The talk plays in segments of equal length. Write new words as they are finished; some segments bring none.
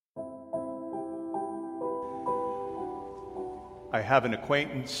I have an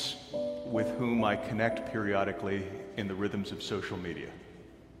acquaintance with whom I connect periodically in the rhythms of social media.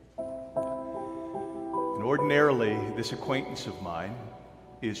 And ordinarily, this acquaintance of mine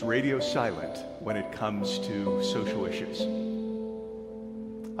is radio silent when it comes to social issues.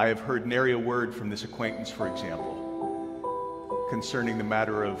 I have heard nary a word from this acquaintance, for example, concerning the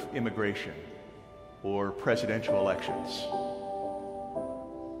matter of immigration, or presidential elections,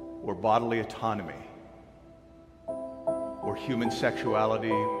 or bodily autonomy, or human sexuality,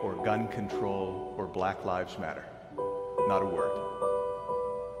 or gun control, or Black Lives Matter. Not a word.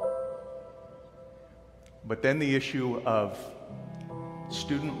 But then the issue of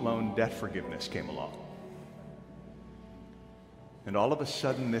student loan debt forgiveness came along. And all of a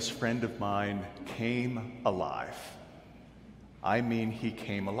sudden, this friend of mine came alive. I mean, he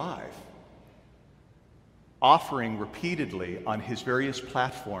came alive, offering repeatedly on his various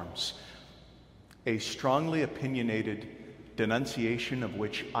platforms a strongly opinionated denunciation of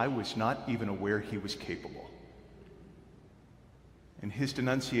which I was not even aware he was capable. And his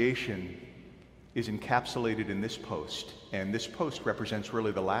denunciation is encapsulated in this post, and this post represents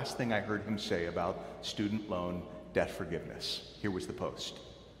really the last thing I heard him say about student loan debt forgiveness. Here was the post.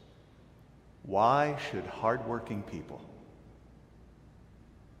 Why should hardworking people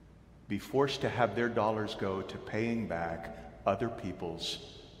be forced to have their dollars go to paying back other people's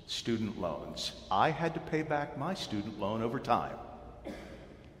student loans? I had to pay back my student loan over time,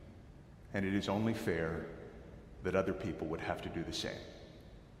 and it is only fair that other people would have to do the same.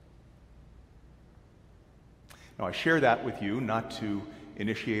 Now, I share that with you not to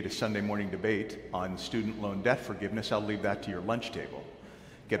initiate a Sunday morning debate on student loan debt forgiveness. I'll leave that to your lunch table.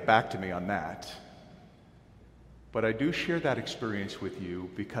 Get back to me on that. But I do share that experience with you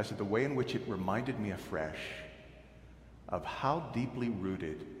because of the way in which it reminded me afresh of how deeply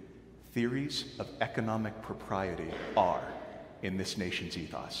rooted theories of economic propriety are in this nation's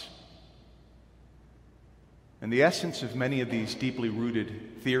ethos. And the essence of many of these deeply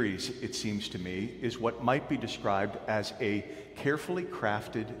rooted theories, it seems to me, is what might be described as a carefully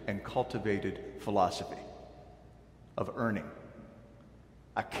crafted and cultivated philosophy of earning.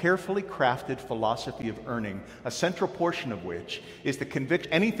 A carefully crafted philosophy of earning, a central portion of which is the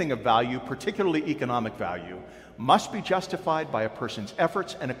conviction anything of value, particularly economic value, must be justified by a person's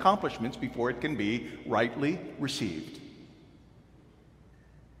efforts and accomplishments before it can be rightly received.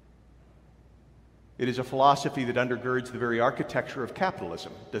 It is a philosophy that undergirds the very architecture of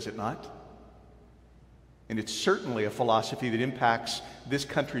capitalism, does it not? And it's certainly a philosophy that impacts this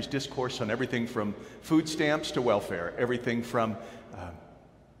country's discourse on everything from food stamps to welfare, everything from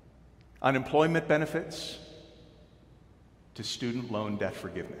unemployment benefits to student loan debt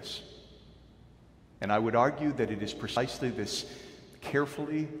forgiveness. And I would argue that it is precisely this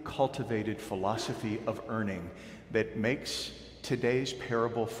carefully cultivated philosophy of earning that makes today's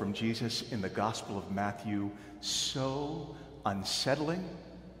parable from Jesus in the Gospel of Matthew so unsettling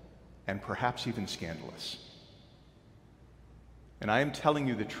and perhaps even scandalous. And I am telling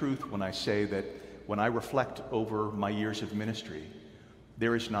you the truth when I say that when I reflect over my years of ministry,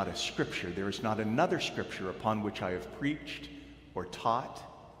 there is not a scripture, there is not another scripture upon which I have preached or taught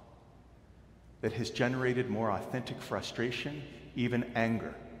that has generated more authentic frustration, even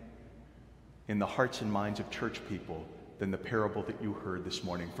anger, in the hearts and minds of church people than the parable that you heard this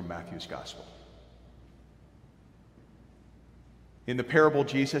morning from Matthew's Gospel. In the parable,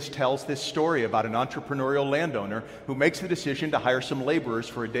 Jesus tells this story about an entrepreneurial landowner who makes the decision to hire some laborers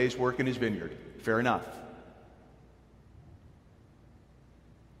for a day's work in his vineyard. Fair enough.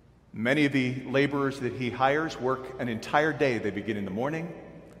 Many of the laborers that he hires work an entire day. They begin in the morning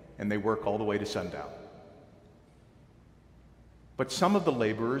and they work all the way to sundown. But some of the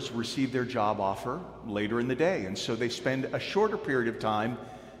laborers receive their job offer later in the day, and so they spend a shorter period of time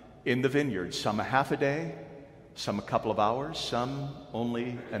in the vineyard, some a half a day, some a couple of hours, some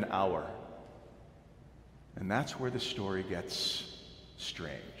only an hour. And that's where the story gets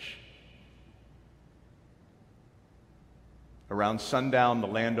strange. Around sundown, the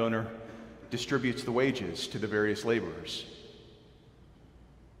landowner distributes the wages to the various laborers.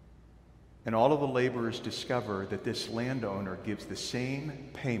 And all of the laborers discover that this landowner gives the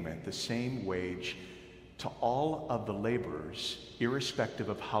same payment, the same wage, to all of the laborers, irrespective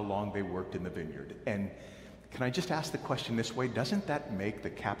of how long they worked in the vineyard. And can I just ask the question this way? Doesn't that make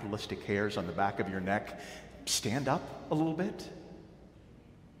the capitalistic hairs on the back of your neck stand up a little bit?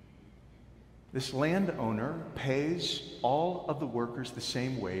 This landowner pays all of the workers the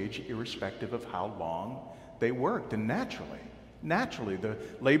same wage, irrespective of how long they worked. And naturally, the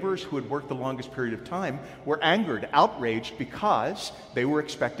laborers who had worked the longest period of time were angered, outraged, because they were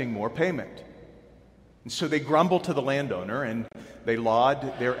expecting more payment. And so they grumble to the landowner, and they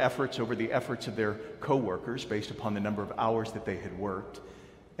laud their efforts over the efforts of their co-workers based upon the number of hours that they had worked,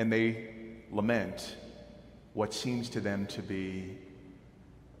 and they lament what seems to them to be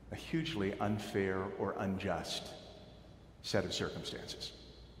a hugely unfair or unjust set of circumstances.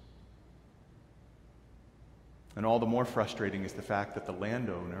 And all the more frustrating is the fact that the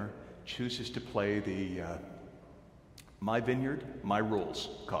landowner chooses to play the my vineyard, my rules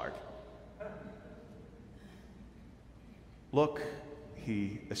card. Look,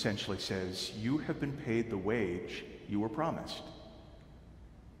 he essentially says, you have been paid the wage you were promised.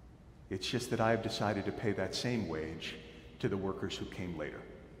 It's just that I have decided to pay that same wage to the workers who came later.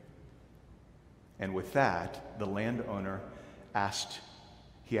 And with that, the landowner asked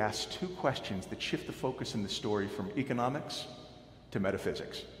two questions that shift the focus in the story from economics to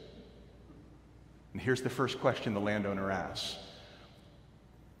metaphysics. And here's the first question the landowner asks.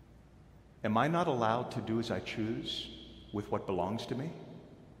 Am I not allowed to do as I choose with what belongs to me?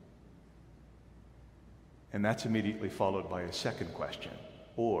 And that's immediately followed by a second question.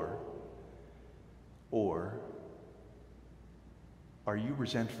 Or are you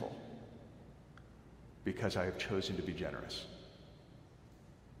resentful because I have chosen to be generous?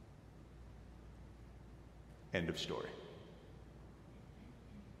 End of story.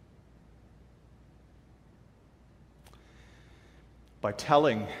 By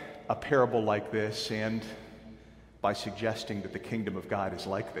telling a parable like this, and by suggesting that the kingdom of God is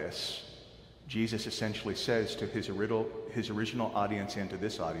like this, Jesus essentially says to his original audience and to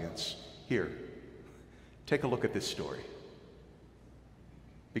this audience, here, take a look at this story.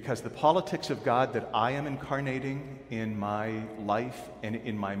 Because the politics of God that I am incarnating in my life and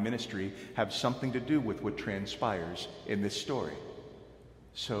in my ministry have something to do with what transpires in this story.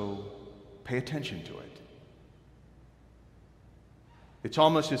 So pay attention to it. It's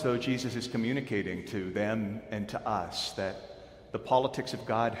almost as though Jesus is communicating to them and to us that the politics of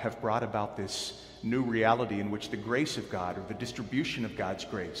God have brought about this new reality in which the grace of God, or the distribution of God's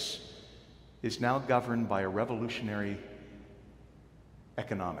grace, is now governed by a revolutionary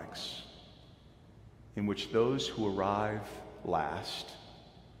economics in which those who arrive last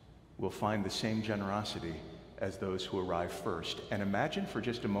will find the same generosity as those who arrive first. And imagine for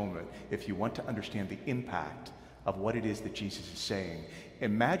just a moment, if you want to understand the impact of what it is that Jesus is saying,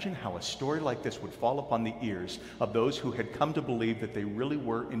 imagine how a story like this would fall upon the ears of those who had come to believe that they really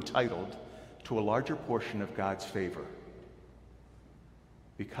were entitled to a larger portion of God's favor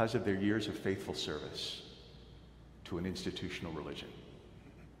because of their years of faithful service to an institutional religion.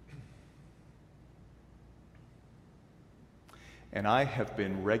 And I have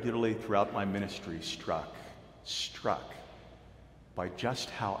been regularly throughout my ministry struck by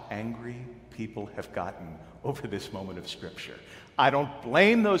just how angry people have gotten over this moment of Scripture. I don't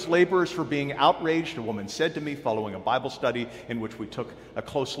blame those laborers for being outraged, a woman said to me following a Bible study in which we took a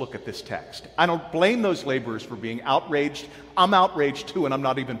close look at this text. I don't blame those laborers for being outraged. I'm outraged too, and I'm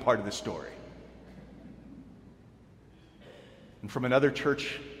not even part of the story. And from another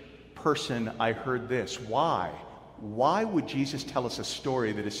church person, I heard this. Why? Why would Jesus tell us a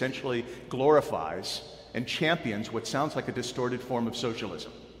story that essentially glorifies and champions what sounds like a distorted form of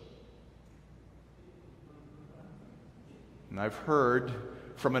socialism? And I've heard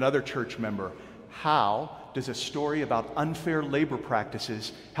from another church member, how does a story about unfair labor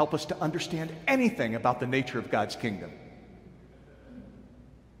practices help us to understand anything about the nature of God's kingdom?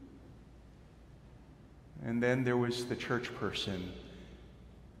 And then there was the church person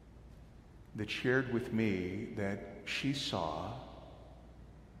that shared with me that she saw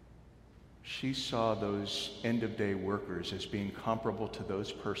those end-of-day workers as being comparable to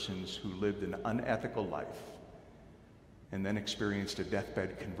those persons who lived an unethical life and then experienced a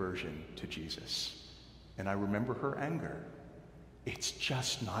deathbed conversion to Jesus. And I remember her anger. It's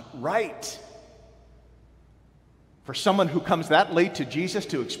just not right for someone who comes that late to Jesus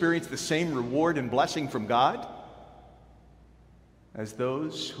to experience the same reward and blessing from God as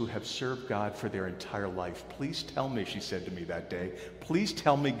those who have served God for their entire life. Please tell me, she said to me that day, please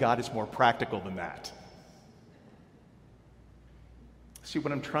tell me God is more practical than that. See,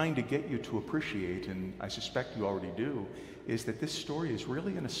 what I'm trying to get you to appreciate, and I suspect you already do, is that this story is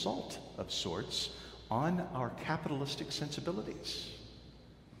really an assault of sorts on our capitalistic sensibilities.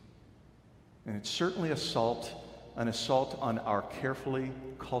 And it's certainly an assault on our carefully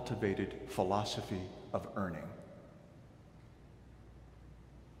cultivated philosophy of earning.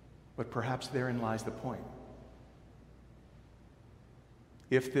 But perhaps therein lies the point.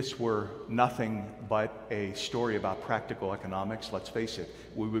 If this were nothing but a story about practical economics, let's face it,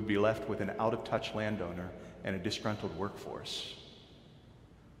 we would be left with an out-of-touch landowner and a disgruntled workforce.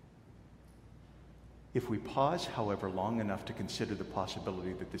 If we pause, however, long enough to consider the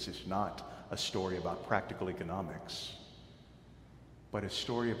possibility that this is not a story about practical economics, but a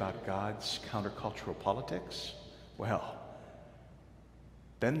story about God's countercultural politics, well,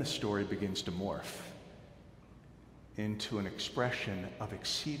 then the story begins to morph into an expression of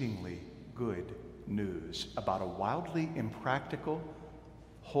exceedingly good news about a wildly impractical,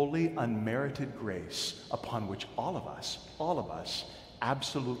 wholly unmerited grace upon which all of us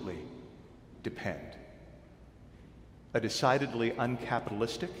absolutely depend. A decidedly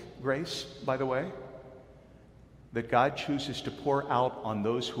uncapitalistic grace, by the way, that God chooses to pour out on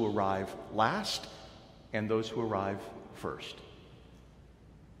those who arrive last and those who arrive first.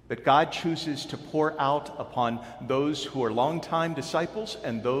 That God chooses to pour out upon those who are longtime disciples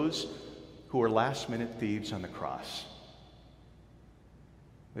and those who are last-minute thieves on the cross.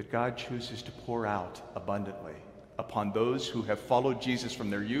 That God chooses to pour out abundantly upon those who have followed Jesus from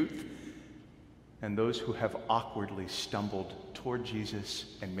their youth and those who have awkwardly stumbled toward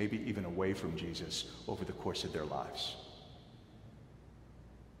Jesus and maybe even away from Jesus over the course of their lives.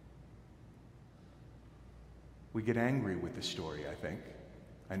 We get angry with the story, I think.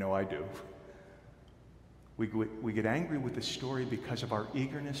 I know I do. We get angry with the story because of our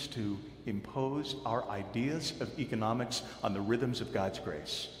eagerness to impose our ideas of economics on the rhythms of God's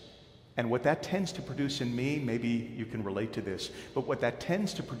grace. And what that tends to produce in me, maybe you can relate to this, but what that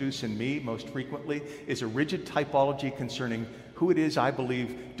tends to produce in me most frequently is a rigid typology concerning who it is I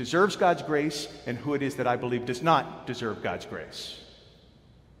believe deserves God's grace and who it is that I believe does not deserve God's grace.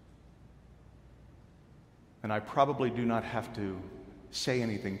 And I probably do not have to say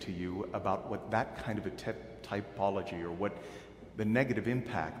anything to you about what that kind of a typology or what the negative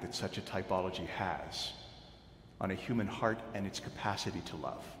impact that such a typology has on a human heart and its capacity to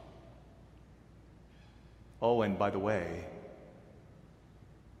love. Oh, and by the way,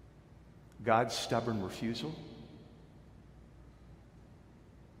 God's stubborn refusal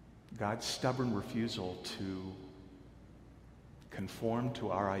to conform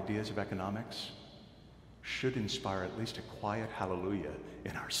to our ideas of economics should inspire at least a quiet hallelujah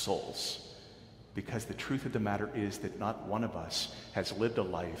in our souls. Because the truth of the matter is that not one of us has lived a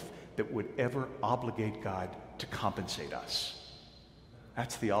life that would ever obligate God to compensate us.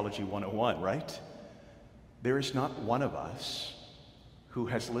 That's Theology 101, right? There is not one of us who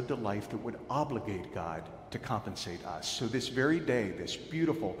has lived a life that would obligate God to compensate us. So this very day, this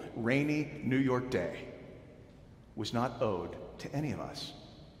beautiful, rainy New York day, was not owed to any of us.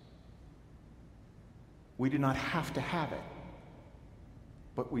 We do not have to have it,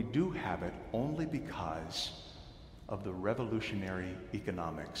 but we do have it only because of the revolutionary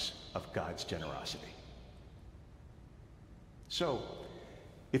economics of God's generosity. So,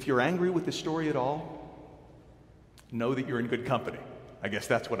 if you're angry with the story at all, know that you're in good company. I guess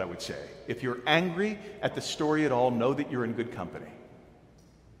that's what I would say. If you're angry at the story at all, know that you're in good company.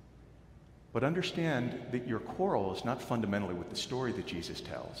 But understand that your quarrel is not fundamentally with the story that Jesus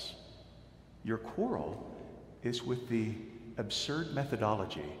tells. Your quarrel is with the absurd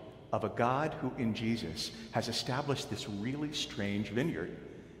methodology of a God who in Jesus has established this really strange vineyard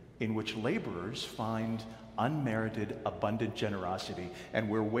in which laborers find unmerited, abundant generosity and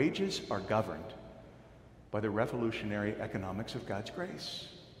where wages are governed by the revolutionary economics of God's grace.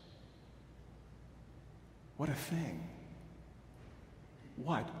 What a thing.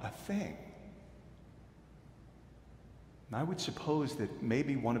 What a thing. And I would suppose that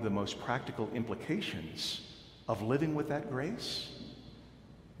maybe one of the most practical implications of living with that grace,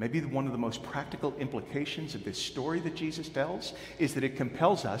 maybe one of the most practical implications of this story that Jesus tells, is that it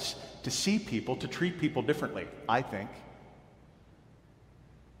compels us to see people, to treat people differently, I think.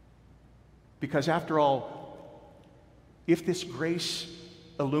 Because after all, if this grace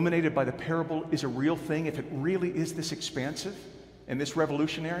illuminated by the parable is a real thing, if it really is this expansive and this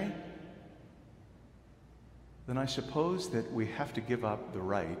revolutionary, then I suppose that we have to give up the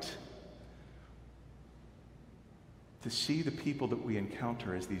right to see the people that we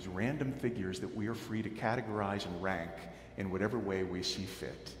encounter as these random figures that we are free to categorize and rank in whatever way we see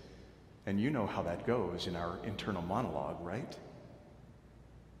fit. And you know how that goes in our internal monologue, right?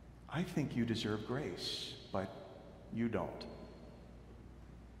 I think you deserve grace, but you don't.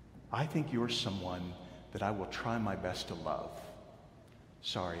 I think you're someone that I will try my best to love.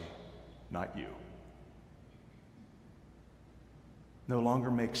 Sorry, not you. No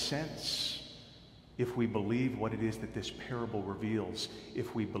longer makes sense if we believe what it is that this parable reveals,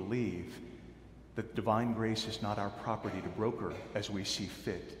 if we believe that divine grace is not our property to broker as we see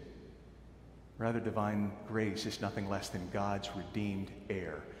fit. Rather, divine grace is nothing less than God's redeemed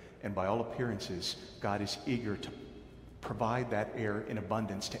heir. And by all appearances, God is eager to provide that air in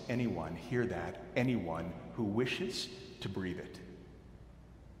abundance to anyone, hear that, anyone who wishes to breathe it.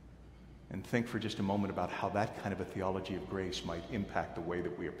 And think for just a moment about how that kind of a theology of grace might impact the way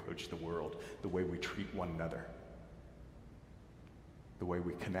that we approach the world, the way we treat one another, the way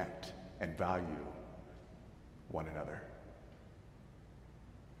we connect and value one another.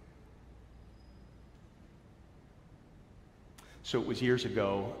 So it was years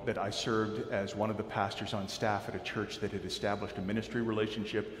ago that I served as one of the pastors on staff at a church that had established a ministry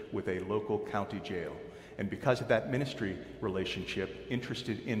relationship with a local county jail. And because of that ministry relationship,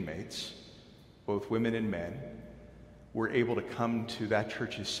 interested inmates, both women and men, were able to come to that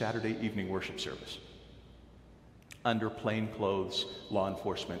church's Saturday evening worship service under plainclothes law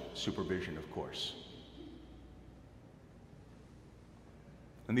enforcement supervision, of course.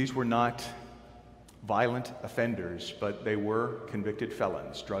 And these were not violent offenders, but they were convicted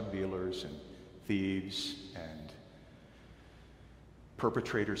felons, drug dealers and thieves and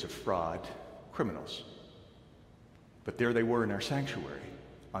perpetrators of fraud, criminals. But there they were in our sanctuary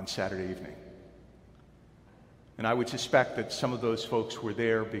on Saturday evening. And I would suspect that some of those folks were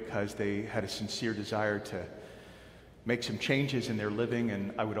there because they had a sincere desire to make some changes in their living,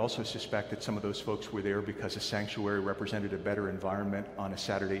 and I would also suspect that some of those folks were there because a sanctuary represented a better environment on a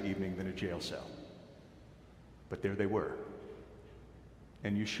Saturday evening than a jail cell. But there they were.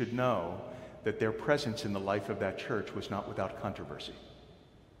 And you should know that their presence in the life of that church was not without controversy.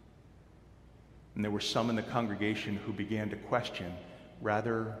 And there were some in the congregation who began to question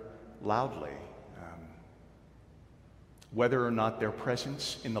rather loudly whether or not their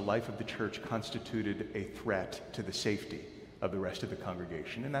presence in the life of the church constituted a threat to the safety of the rest of the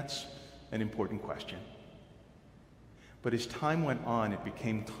congregation. And that's an important question. But as time went on, it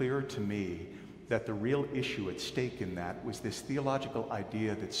became clearer to me that the real issue at stake in that was this theological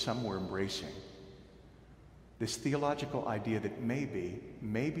idea that some were embracing. This theological idea that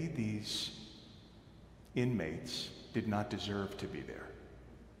maybe these inmates did not deserve to be there.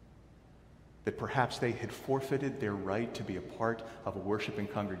 That perhaps they had forfeited their right to be a part of a worshiping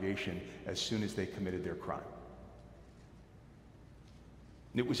congregation as soon as they committed their crime.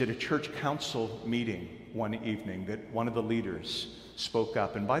 And it was at a church council meeting one evening that one of the leaders spoke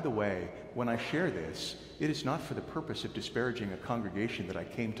up. And by the way, when I share this, it is not for the purpose of disparaging a congregation that I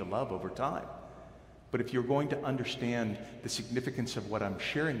came to love over time. But if you're going to understand the significance of what I'm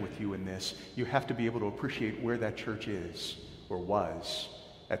sharing with you in this, you have to be able to appreciate where that church is or was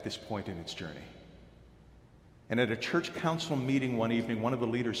at this point in its journey. And at a church council meeting one evening, one of the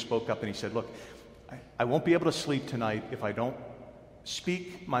leaders spoke up and he said, look, I won't be able to sleep tonight if I don't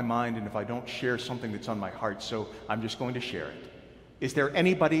speak my mind and if I don't share something that's on my heart, so I'm just going to share it. Is there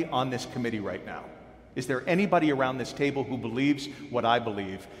anybody on this committee right now? Is there anybody around this table who believes what I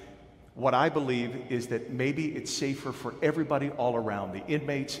believe? What I believe is that maybe it's safer for everybody all around, the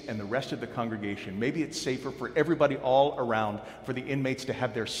inmates and the rest of the congregation. Maybe it's safer for everybody all around for the inmates to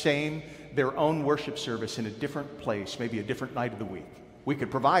have their own worship service in a different place, maybe a different night of the week. We could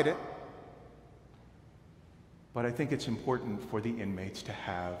provide it. But I think it's important for the inmates to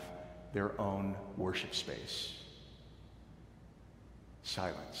have their own worship space.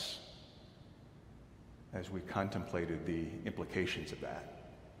 Silence. As we contemplated the implications of that.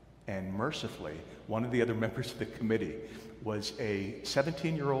 And mercifully, one of the other members of the committee was a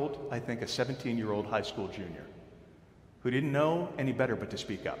 17-year-old high school junior who didn't know any better but to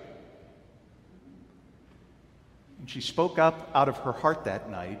speak up. And she spoke up out of her heart that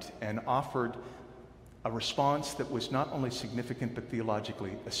night and offered a response that was not only significant but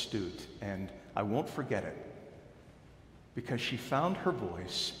theologically astute. And I won't forget it because she found her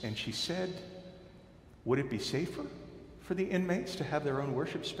voice and she said, would it be safer for the inmates to have their own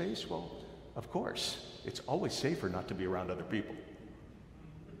worship space? Well, of course. It's always safer not to be around other people.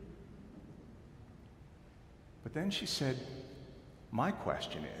 But then she said, my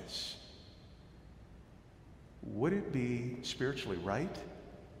question is, would it be spiritually right?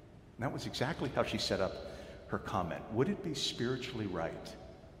 And that was exactly how she set up her comment. Would it be spiritually right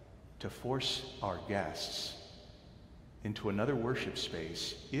to force our guests into another worship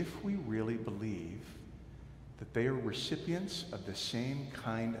space if we really believe that they are recipients of the same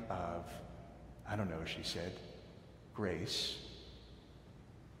kind of, she said, grace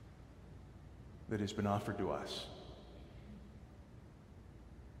that has been offered to us?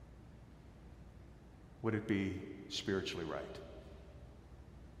 Would it be spiritually right?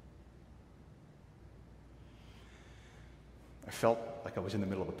 I felt like I was in the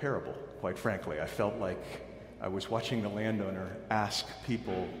middle of a parable, quite frankly. I felt like I was watching the landowner ask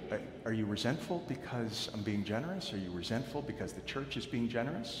people, are you resentful because I'm being generous? Are you resentful because the church is being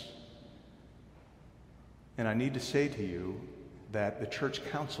generous? And I need to say to you that the church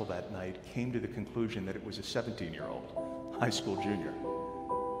council that night came to the conclusion that it was a 17-year-old, high school junior,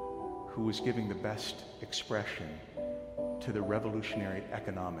 who was giving the best expression to the revolutionary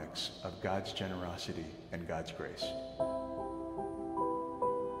economics of God's generosity and God's grace.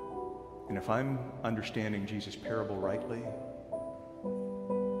 And if I'm understanding Jesus' parable rightly,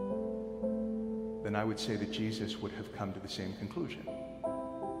 then I would say that Jesus would have come to the same conclusion.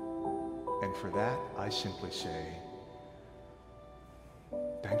 And for that, I simply say,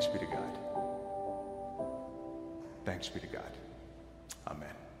 thanks be to God. Thanks be to God. Amen.